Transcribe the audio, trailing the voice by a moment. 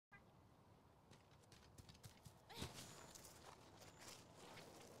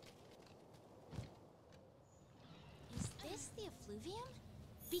effluvium?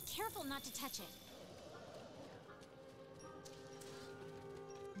 Be careful not to touch it.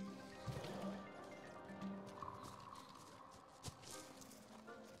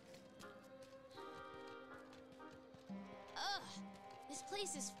 Ugh! This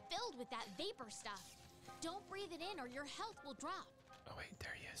place is filled with that vapor stuff. Don't breathe it in or your health will drop. Oh wait,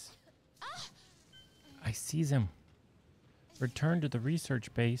 there he is. Ah! I seize him. Return to the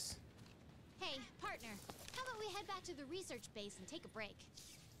research base. Hey, partner. How about we head back to the research base and take a break?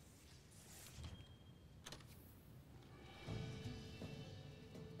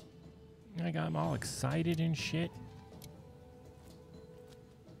 I got him all excited and shit.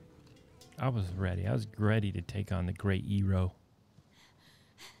 I was ready. I was ready to take on the great hero.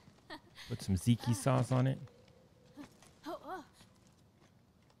 Put some ziki sauce on it. Oh.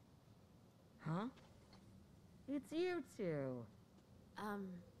 Huh? It's you two.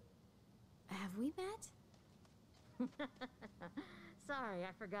 Have we met? Sorry,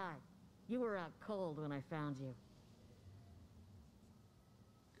 I forgot. You were out cold when I found you.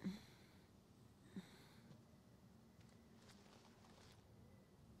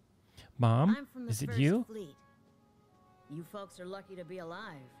 Mom, I'm from the is it First you? Fleet. You folks are lucky to be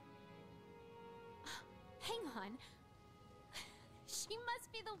alive. Hang on. She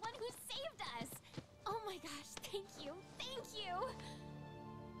must be the one who saved us. Oh my gosh, thank you. Thank you.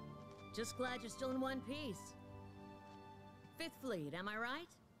 Just glad you're still in one piece. Fifth Fleet, am I right?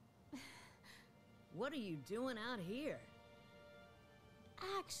 What are you doing out here?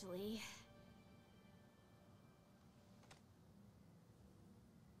 Actually...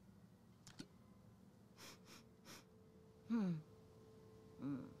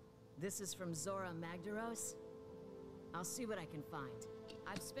 This is from Zora Magdaros? I'll see what I can find.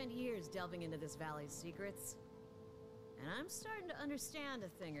 I've spent years delving into this valley's secrets, and I'm starting to understand a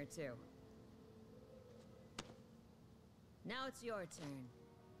thing or two. Now it's your turn.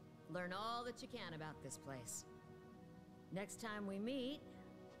 Learn all that you can about this place. Next time we meet,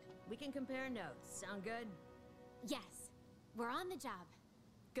 we can compare notes. Sound good? Yes, we're on the job.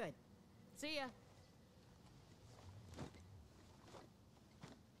 Good. See ya.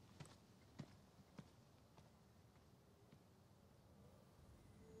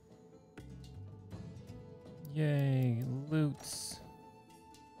 Yay, loots.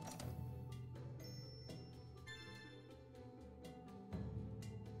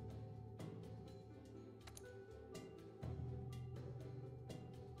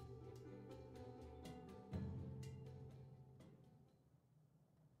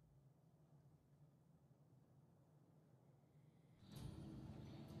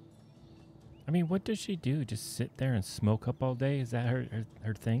 I mean, what does she do? Just sit there and smoke up all day? Is that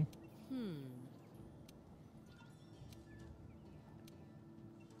her thing?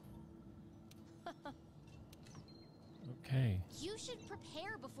 Okay. You should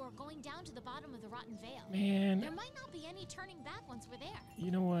prepare before going down to the bottom of the Rotten Vale. Man. There might not be any turning back once we're there.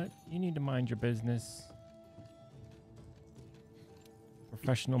 You know what? You need to mind your business.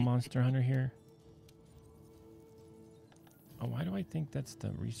 Professional monster hunter here. Oh, why do I think that's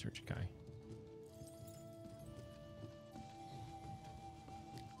the research guy?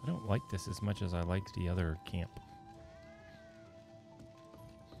 I don't like this as much as I liked the other camp.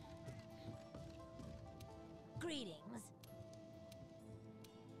 Greetings.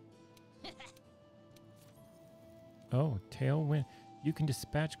 Oh, Tailwind. You can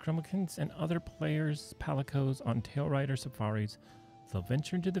dispatch Crummikins and other players' palicos on Tail Rider safaris. They'll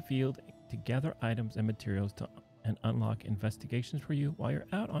venture into the field to gather items and materials and unlock investigations for you while you're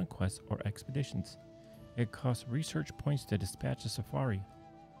out on quests or expeditions. It costs research points to dispatch a safari.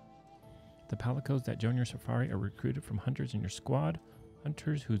 The palicos that join your safari are recruited from hunters in your squad,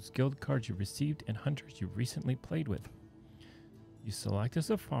 hunters whose guild cards you received, and hunters you recently played with. You select a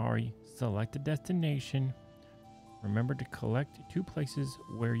safari, select a destination. Remember to collect 2 places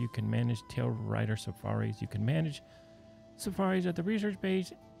where you can manage Tail Rider safaris. You can manage safaris at the research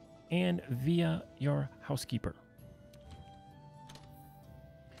base and via your housekeeper.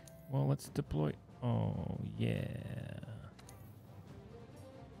 Well, let's deploy. Oh, yeah.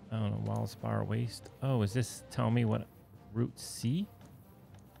 I don't know, Wildspire Waste. Oh, is this tell me what Route C?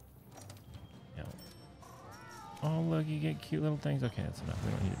 No. Oh, look, you get cute little things. Okay, that's enough.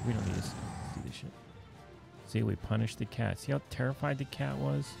 We don't need to do this shit. See, we punished the cat. See how terrified the cat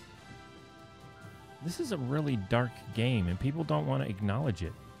was? This is a really dark game, and people don't want to acknowledge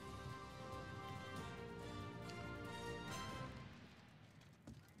it.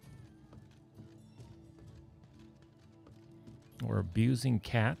 We're abusing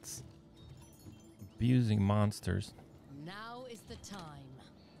cats, abusing monsters. Now is the time.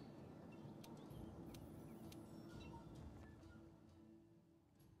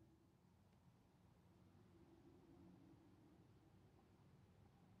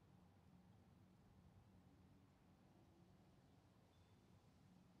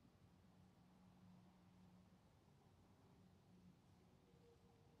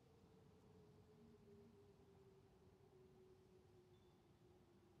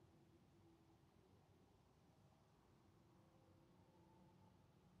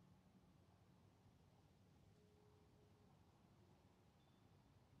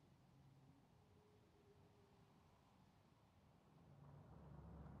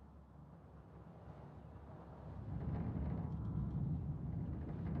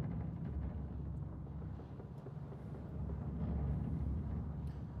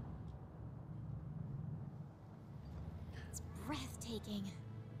 breathtaking.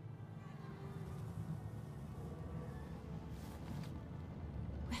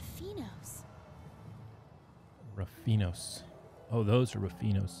 Raffinos. Raffinos. Oh, those are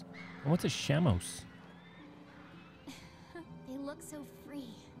Raffinos. And what's a Shamos? They look so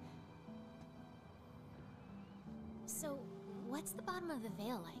free. So, what's the bottom of the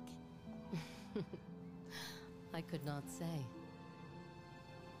veil like? I could not say.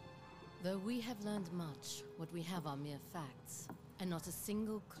 Though we have learned much, what we have are mere facts, and not a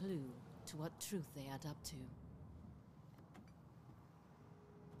single clue to what truth they add up to.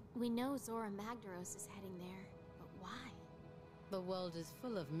 We know Zora Magdaros is heading there, but why? The world is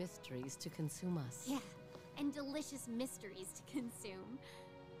full of mysteries to consume us. Yeah, and delicious mysteries to consume.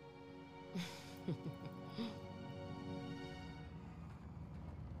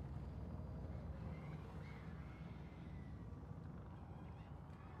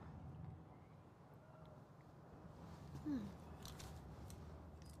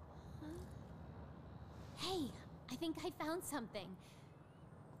 Hey, I think I found something.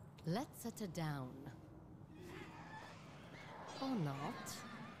 Let's set her down. Or not.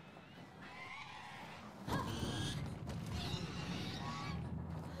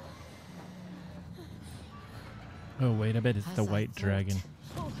 Oh, wait, I bet it's As the I white thought. dragon.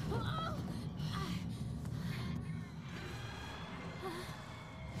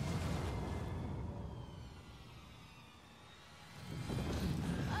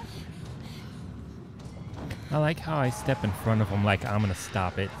 I like how I step in front of him like I'm gonna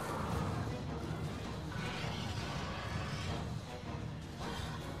stop it.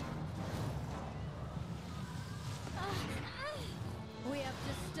 We have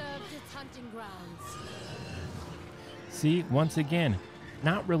disturbed its hunting grounds. See, once again,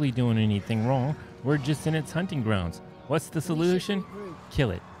 not really doing anything wrong. We're just in its hunting grounds. What's the solution?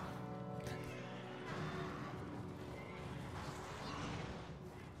 Kill it.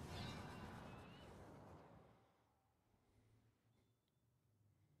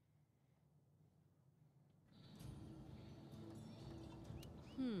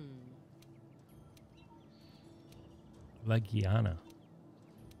 Legiana.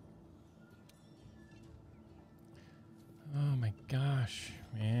 Oh my gosh,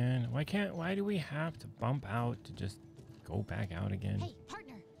 man. Why do we have to bump out to just go back out again? Hey,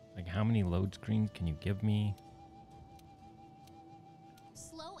 partner. Like, how many load screens can you give me?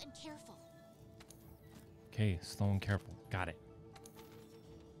 Slow and careful. Okay, slow and careful. Got it.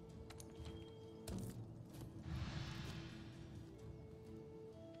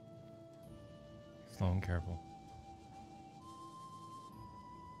 Slow and careful.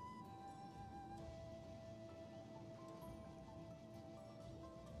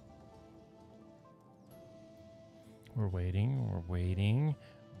 We're waiting, we're waiting,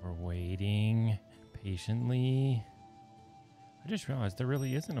 we're waiting patiently. I just realized there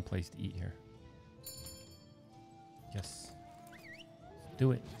really isn't a place to eat here. Yes. Let's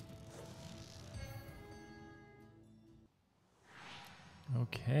do it.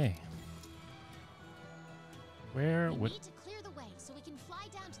 Okay. Where We would... need to clear the way so we can fly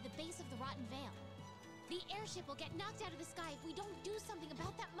down to the base of the Rotten Veil. The airship will get knocked out of the sky if we don't do something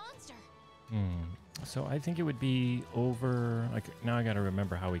about that monster. So I think it would be over... Like, now I gotta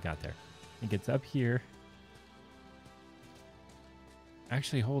remember how we got there. I think it's up here.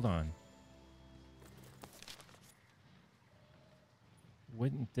 Actually, hold on.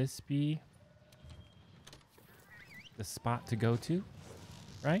 Wouldn't this be the spot to go to?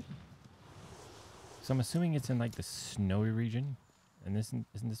 Right? So I'm assuming it's in like the snowy region. And isn't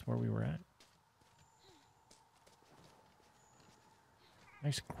this where we were at?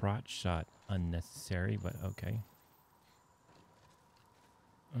 Nice crotch shot. Unnecessary, but okay.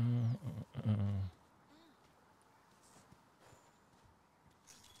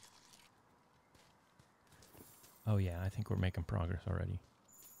 Oh yeah, I think we're making progress already.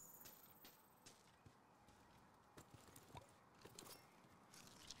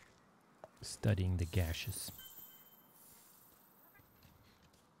 Studying the gaseous.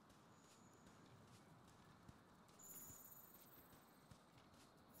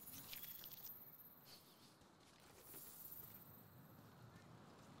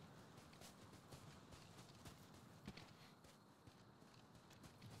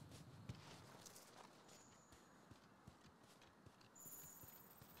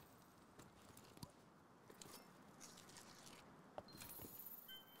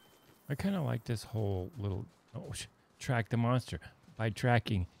 I kind of like this whole little track the monster. By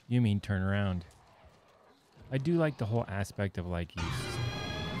tracking, you mean turn around. I do like the whole aspect of like you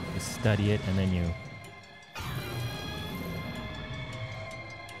study it and then you...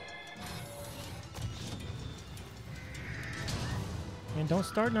 And don't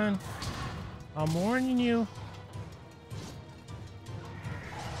start none. I'm warning you.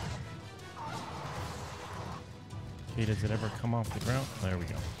 Okay, does it ever come off the ground? There we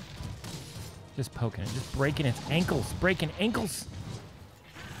go. Just poking it, just breaking its ankles, breaking ankles.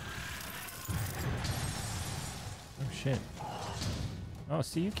 Oh shit. Oh,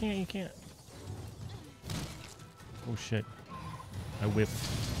 see, you can't. Oh shit. I whipped.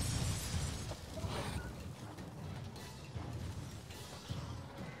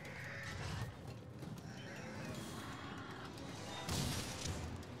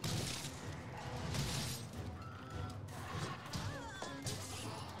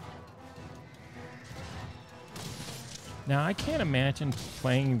 Now, I can't imagine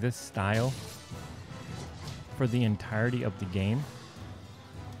playing this style for the entirety of the game.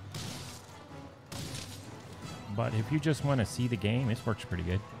 But if you just want to see the game, this works pretty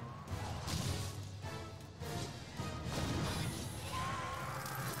good.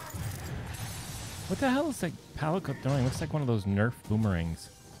 What the hell is that Palico throwing? Looks like one of those Nerf boomerangs.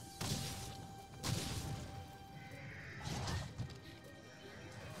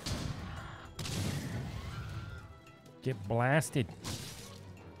 Get blasted.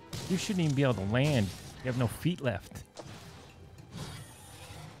 You shouldn't even be able to land. You have no feet left.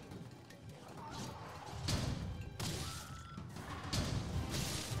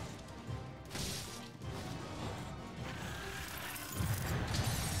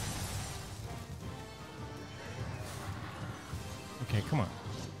 Okay, come on.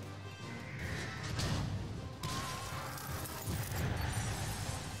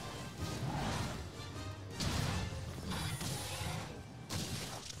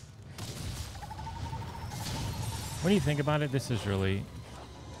 When you think about it, this is really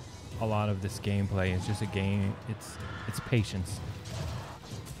a lot of this gameplay. It's just a game. It's patience.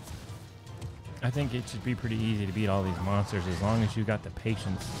 I think it should be pretty easy to beat all these monsters as long as you got the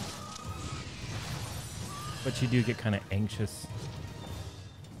patience. But you do get kind of anxious.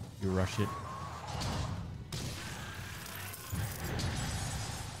 You rush it.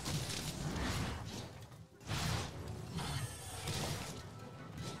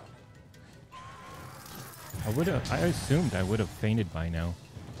 I assumed I would have fainted by now.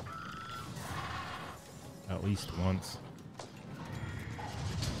 At least once.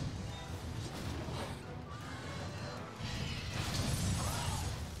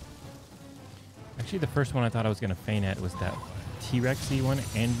 Actually, the first one I thought I was going to faint at was that T-Rexy one,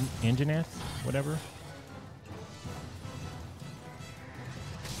 Anjanath, whatever.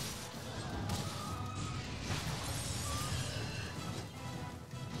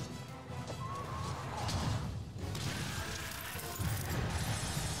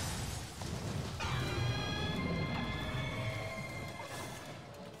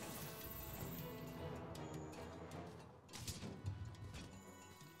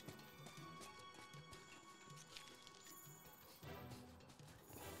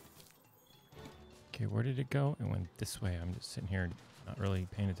 Okay, where did it go? It went this way. I'm just sitting here not really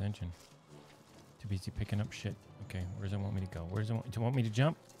paying attention. Too busy picking up shit. Okay, where does it want me to go? Where does it want? Do you want me to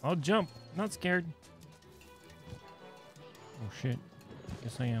jump? I'll jump. Not scared. Oh shit.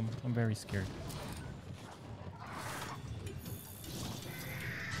 Yes I am. I'm very scared.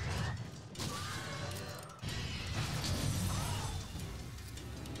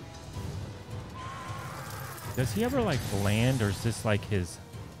 Does he ever like land, or is this like his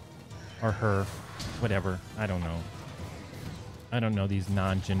or her? Whatever. I don't know. I don't know these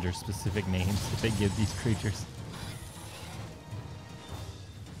non-gender specific names that they give these creatures.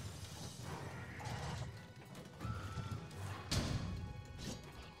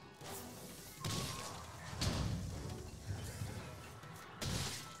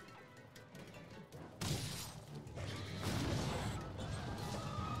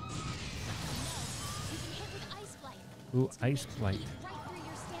 Ooh, ice blight.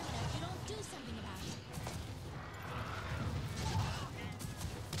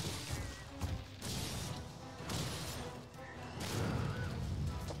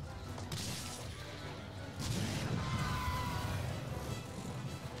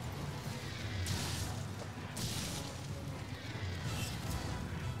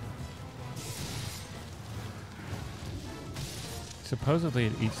 Supposedly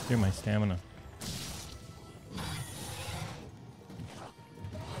it eats through my stamina.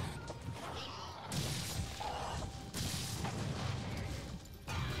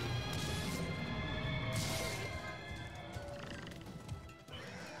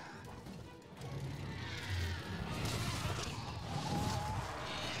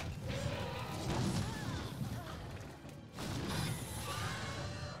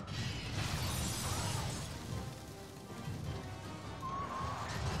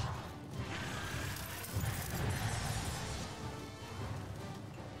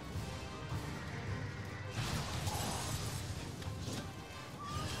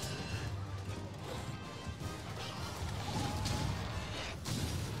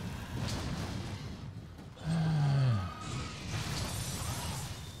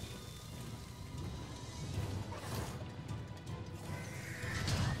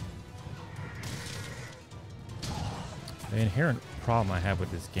 The inherent problem I have with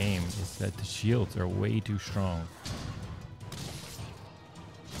this game is that the shields are way too strong.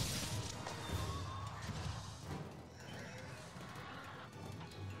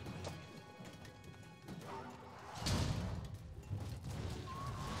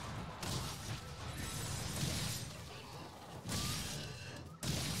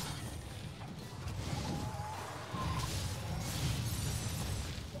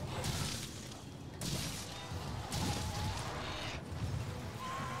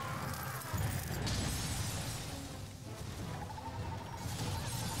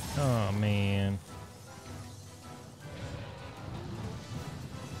 Oh, man.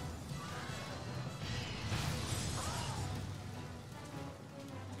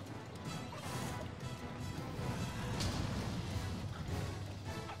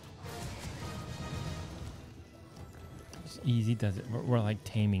 It's easy, does it? We're like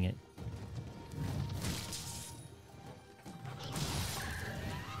taming it.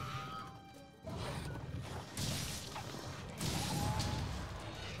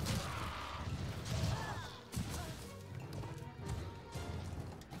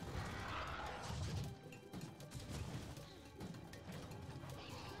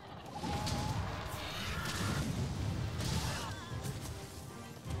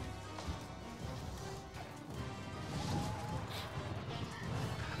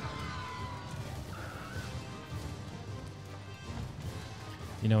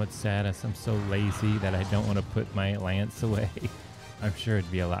 You know what's sad is I'm so lazy that I don't want to put my lance away. I'm sure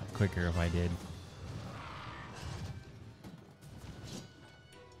it'd be a lot quicker if I did.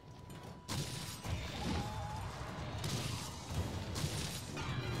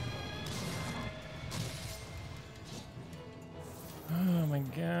 Oh my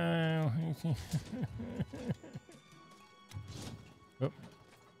god. Oh.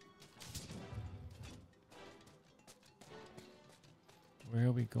 Where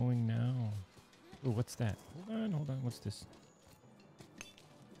are we going now? Oh, what's that? Hold on. What's this?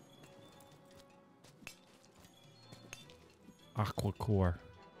 Aqua core.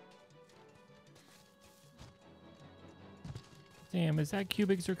 Damn, is that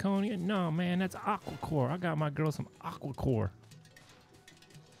cubic zirconia? No, man, that's aqua core. I got my girl some aqua core.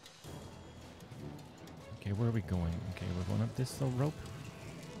 Okay, where are we going? Okay, we're going up this little rope.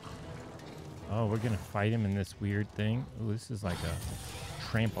 Oh, we're gonna fight him in this weird thing. Oh, this is like a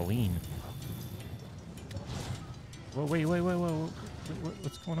trampoline. Whoa, wait.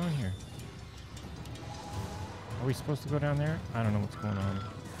 What's going on here? Are we supposed to go down there? I don't know what's going on.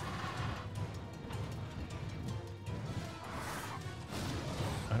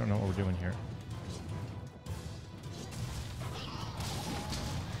 I don't know what we're doing here.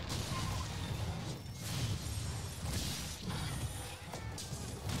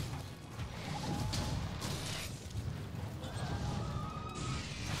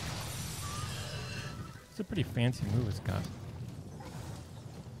 It's a pretty fancy move it's got.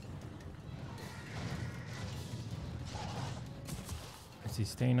 Is he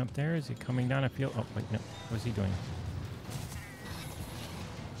staying up there? Is he coming down? I feel... Oh, wait, no. What's he doing?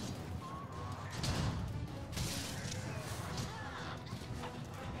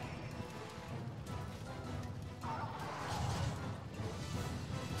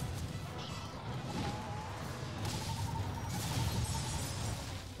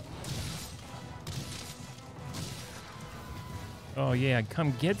 Oh yeah,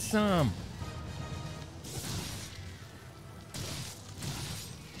 come get some.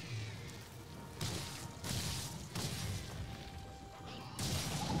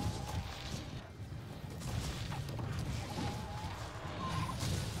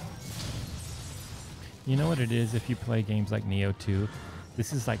 You know what it is if you play games like Neo 2?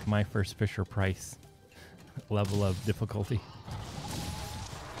 This is like my first Fisher Price level of difficulty.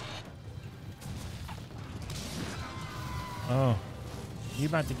 Oh, you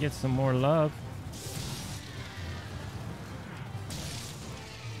about to get some more love.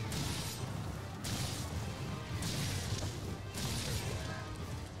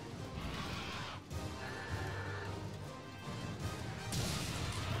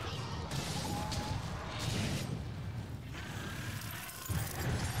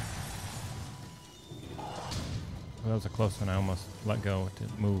 Well, that was a close one. I almost let go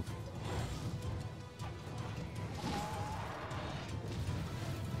to move.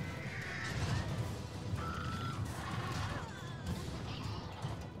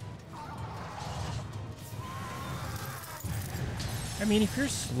 I mean, if you're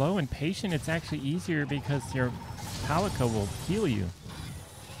slow and patient, it's actually easier because your Palico will heal you.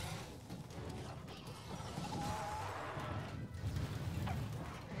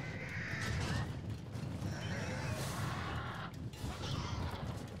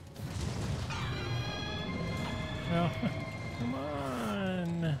 Come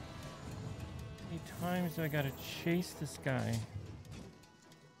on. How many times do I gotta chase this guy?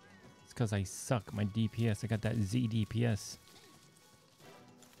 It's because I suck my DPS. I got that Z DPS.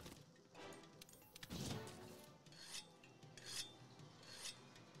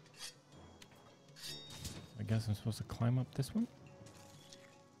 I guess I'm supposed to climb up this one?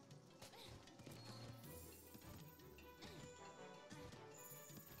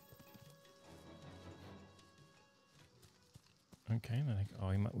 Okay, then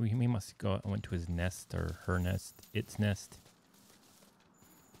he must go. I went to his nest or her nest, its nest.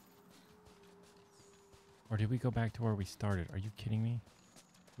 Or did we go back to where we started? Are you kidding me?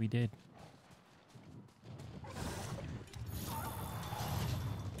 We did.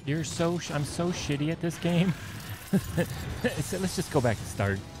 I'm so shitty at this game. So let's just go back to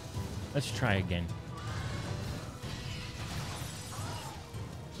start. Let's try again.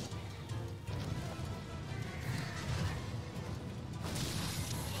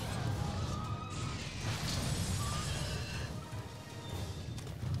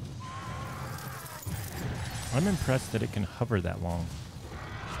 I'm impressed that it can hover that long.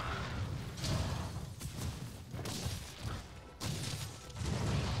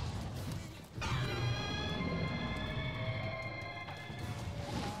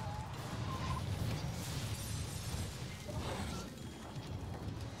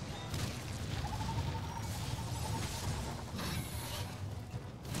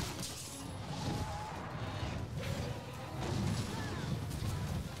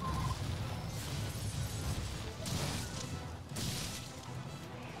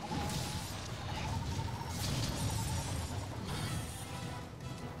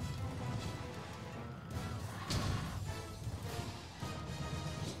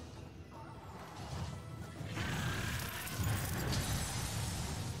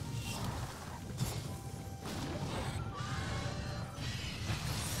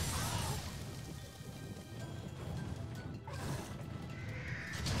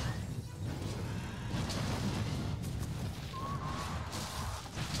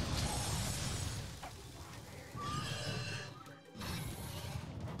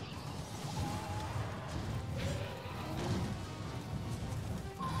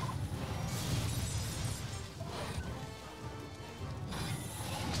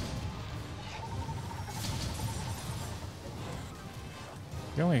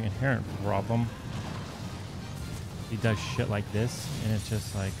 The only inherent problem, he does shit like this, and it's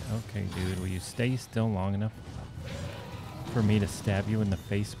just like, okay, dude, will you stay still long enough for me to stab you in the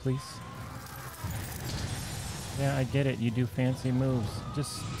face, please? Yeah, I get it. You do fancy moves.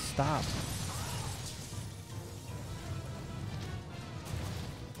 Just stop.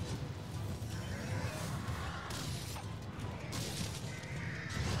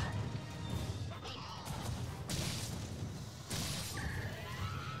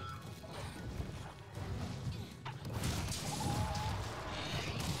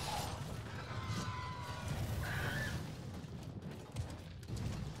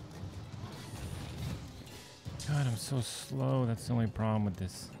 God, I'm so slow. That's the only problem with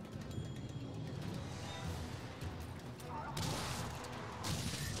this.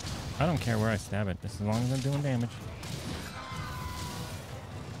 I don't care where I stab it, just as long as I'm doing damage.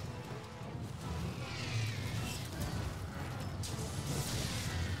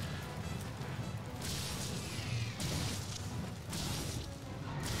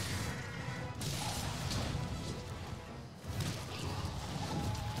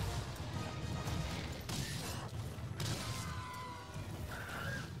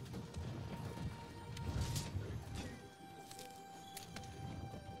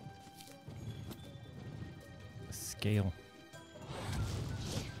 Scale.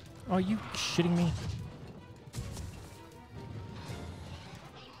 Oh, are you shitting me?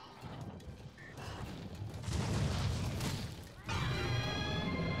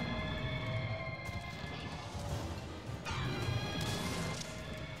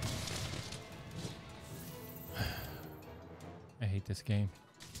 I hate this game.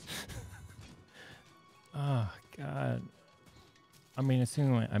 Oh, God. I mean,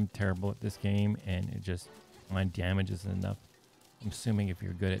 assuming I'm terrible at this game and it just my damage isn't enough. I'm assuming if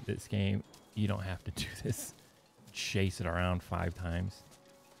you're good at this game, you don't have to do this. Chase it around 5 times.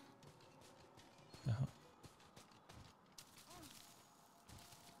 Well,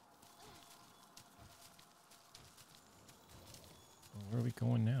 where are we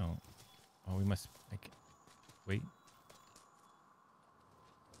going now? Oh, we must like wait.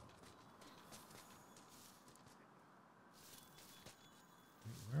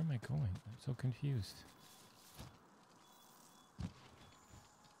 Where am I going? I'm so confused.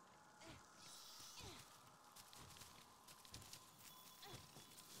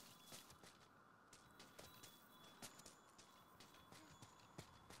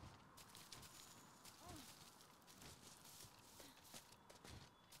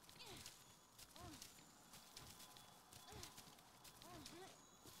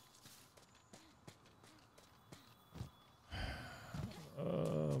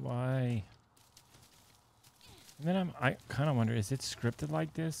 And then I kind of wonder, is it scripted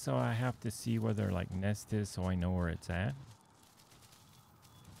like this? So I have to see where their like nest is so I know where it's at.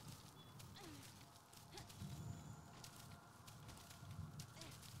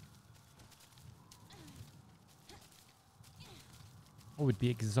 I would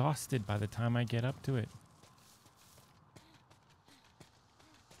be exhausted by the time I get up to it.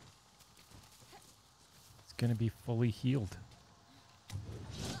 It's gonna be fully healed.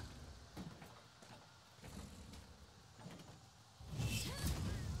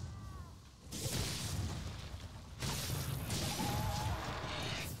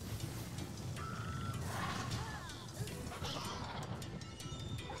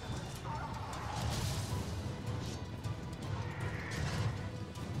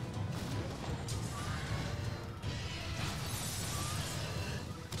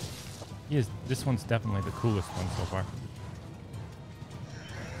 This one's definitely the coolest one so far.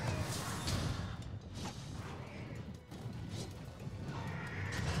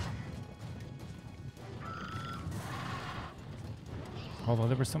 Although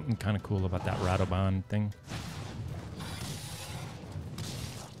there was something kind of cool about that Radobon thing.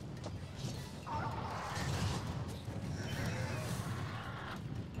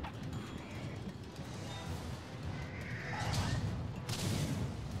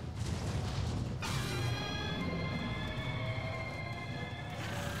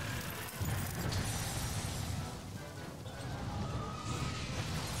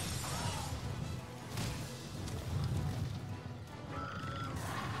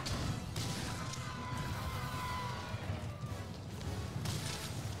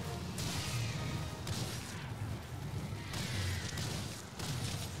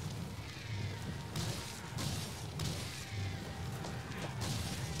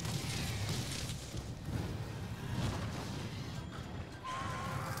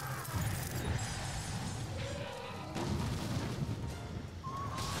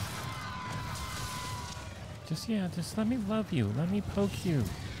 Just let me love you. Let me poke you.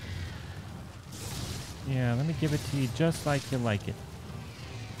 Yeah, let me give it to you just like you like it.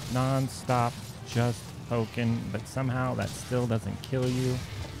 Non-stop, just poking, but somehow that still doesn't kill you.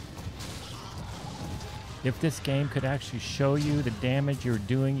 If this game could actually show you the damage you're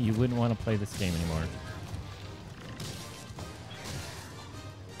doing, you wouldn't want to play this game anymore.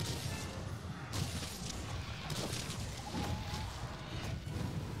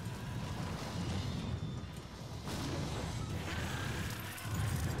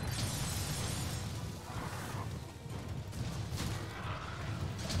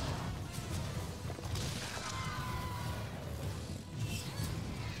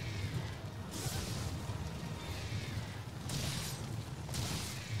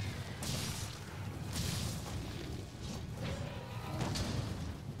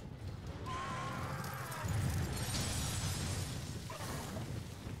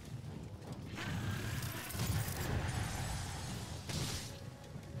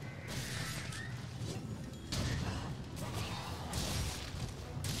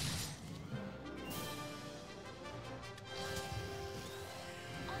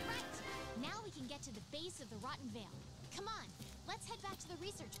 To the base of the Rotten Vale. Come on, let's head back to the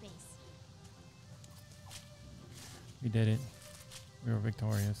research base. We did it. We were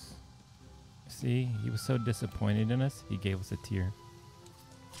victorious. See, he was so disappointed in us, he gave us a tear.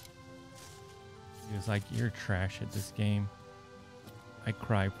 He was like, "You're trash at this game. I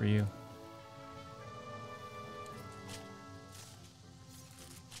cry for you."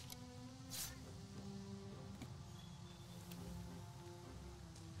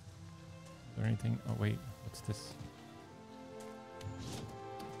 Or anything? Oh wait, what's this?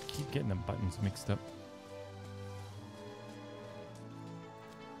 Keep getting the buttons mixed up.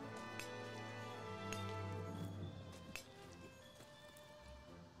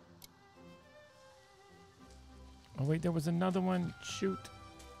 Oh wait, there was another one. Shoot.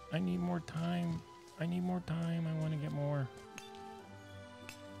 I need more time. I need more time. I want to get more.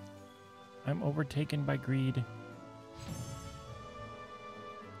 I'm overtaken by greed.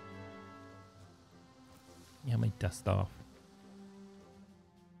 Yeah, my dust off.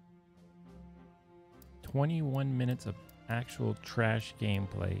 21 minutes of actual trash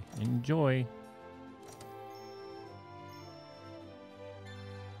gameplay. Enjoy.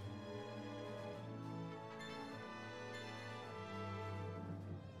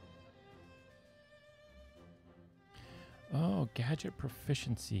 Oh, gadget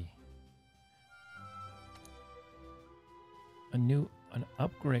proficiency. An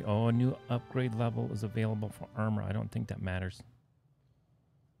upgrade. Oh, a new upgrade level is available for armor. I don't think that matters.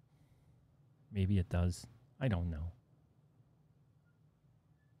 Maybe it does. I don't know.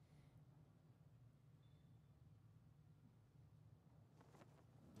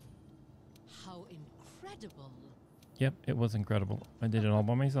 How incredible. Yep, it was incredible. I did it all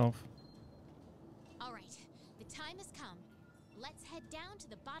by myself. All right, the time has come. Let's head down to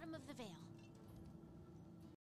the bottom of the veil.